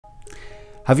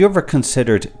Have you ever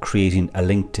considered creating a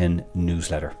LinkedIn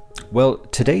newsletter? Well,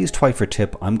 today's Twyford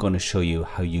tip, I'm going to show you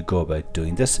how you go about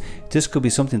doing this. This could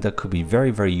be something that could be very,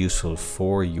 very useful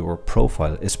for your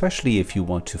profile, especially if you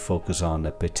want to focus on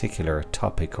a particular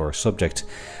topic or subject,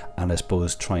 and I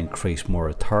suppose try and create more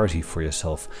authority for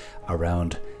yourself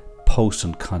around posts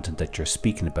and content that you're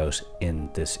speaking about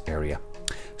in this area.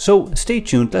 So stay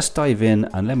tuned, let's dive in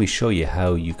and let me show you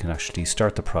how you can actually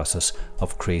start the process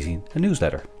of creating a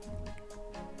newsletter.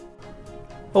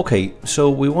 Okay, so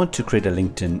we want to create a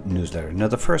LinkedIn newsletter. Now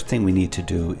the first thing we need to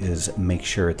do is make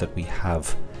sure that we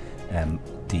have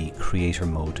the creator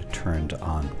mode turned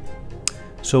on.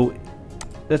 So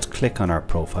let's click on our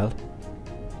profile,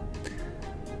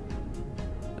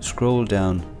 scroll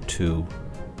down to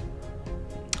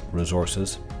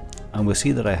resources, and we'll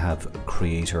see that I have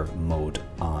creator mode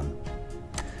on.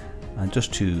 And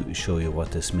just to show you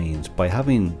what this means, by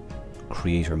having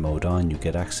creator mode on, you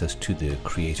get access to the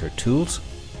creator tools.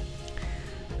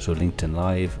 So LinkedIn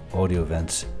Live, audio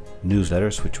events,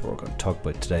 newsletters, which we're going to talk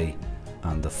about today,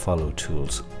 and the follow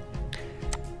tools.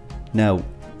 Now,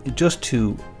 just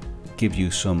to give you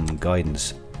some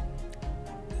guidance,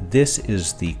 this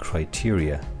is the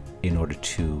criteria in order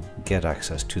to get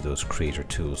access to those creator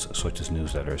tools such as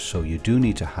newsletters. So you do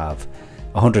need to have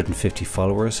 150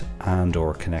 followers and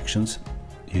or connections.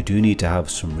 You do need to have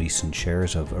some recent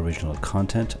shares of original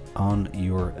content on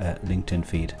your LinkedIn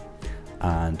feed.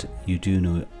 And you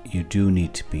do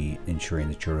need to be ensuring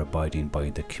that you're abiding by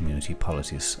the community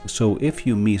policies. So if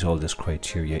you meet all this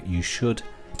criteria, you should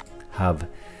have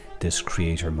this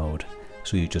creator mode.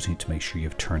 So you just need to make sure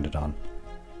you've turned it on.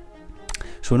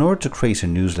 So in order to create a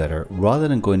newsletter, rather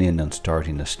than going in and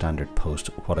starting a standard post,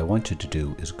 what I want you to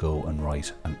do is go and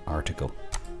write an article.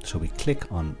 So we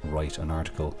click on write an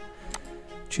article,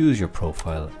 choose your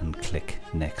profile and click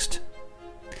next.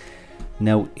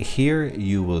 Now here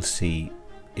you will see,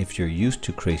 if you're used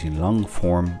to creating long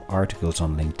form articles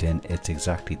on LinkedIn, it's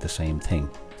exactly the same thing.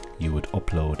 You would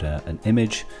upload an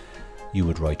image, you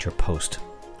would write your post.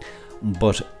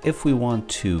 But if we want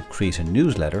to create a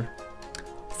newsletter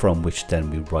from which then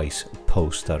we write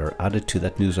posts that are added to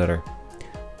that newsletter,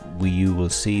 you will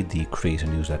see the create a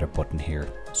newsletter button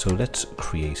here. So let's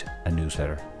create a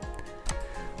newsletter.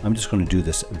 I'm just going to do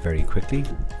this very quickly.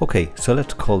 Okay, so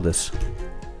let's call this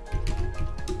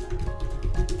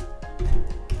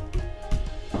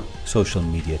social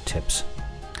media tips.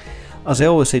 As I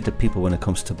always say to people when it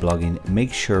comes to blogging,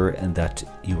 make sure that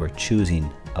you are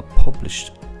choosing a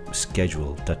published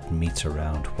schedule that meets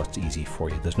around what's easy for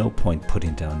you. There's no point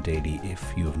putting down daily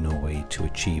if you have no way to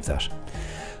achieve that.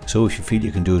 So if you feel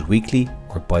you can do it weekly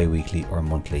or bi-weekly or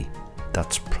monthly,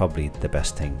 that's probably the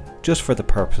best thing. Just for the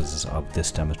purposes of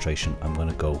this demonstration, I'm going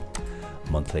to go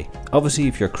monthly. Obviously,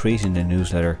 if you're creating a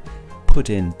newsletter, put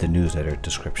in the newsletter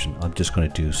description. I'm just going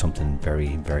to do something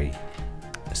very, very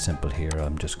simple here.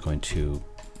 I'm just going to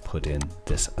put in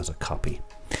this as a copy.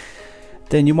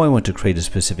 Then you might want to create a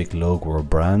specific logo or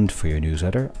brand for your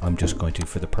newsletter. I'm just going to,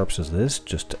 for the purposes of this,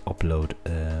 just upload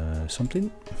something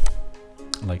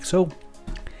like so.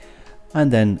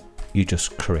 And then you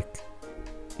just click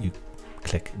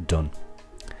done.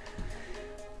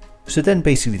 So then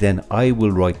basically then I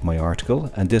will write my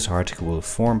article, and this article will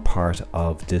form part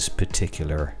of this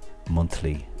particular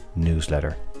monthly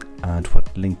newsletter. And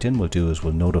what LinkedIn will do is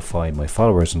will notify my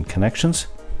followers and connections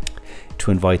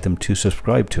to invite them to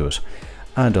subscribe to it.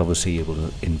 And obviously it will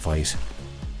invite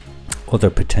other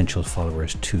potential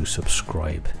followers to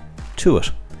subscribe to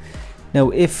it.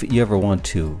 Now, if you ever want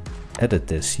to edit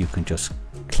this, you can just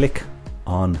click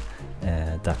on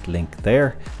that link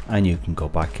there and you can go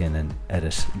back in and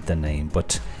edit the name.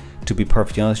 But to be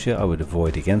perfectly honest with you, I would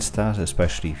avoid against that,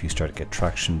 especially if you start to get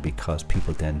traction, because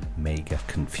people then may get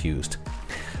confused.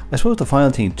 I suppose the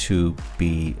final thing to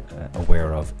be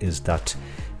aware of is that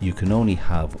you can only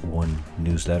have one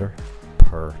newsletter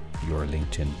per your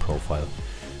LinkedIn profile.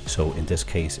 So in this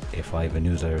case, if I have a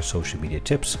newsletter, social media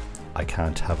tips, I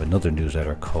can't have another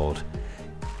newsletter called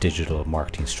digital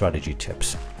marketing strategy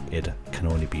tips. It can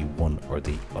only be one or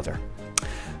the other.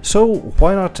 So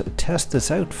why not test this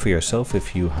out for yourself?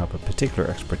 If you have a particular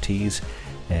expertise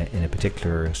in a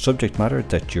particular subject matter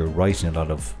that you're writing a lot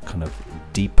of kind of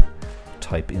deep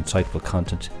type insightful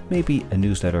content, maybe a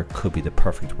newsletter could be the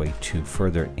perfect way to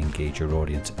further engage your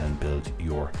audience and build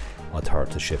your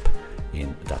authorship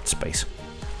in that space.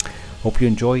 Hope you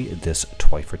enjoy this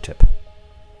Twyford tip.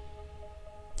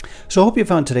 So I hope you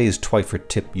found today's Twyford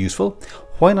tip useful.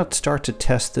 Why not start to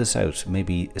test this out?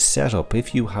 Maybe set up,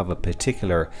 if you have a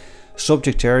particular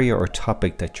subject area or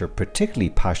topic that you're particularly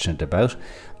passionate about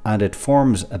and it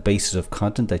forms a basis of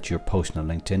content that you're posting on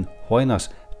LinkedIn, why not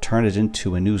turn it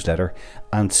into a newsletter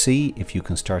and see if you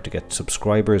can start to get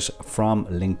subscribers from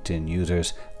LinkedIn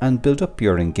users and build up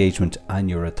your engagement and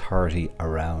your authority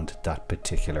around that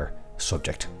particular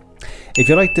subject. If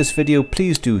you like this video,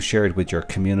 please do share it with your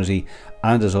community,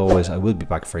 and as always, I will be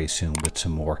back very soon with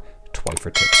some more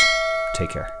Twyford tips.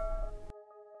 Take care.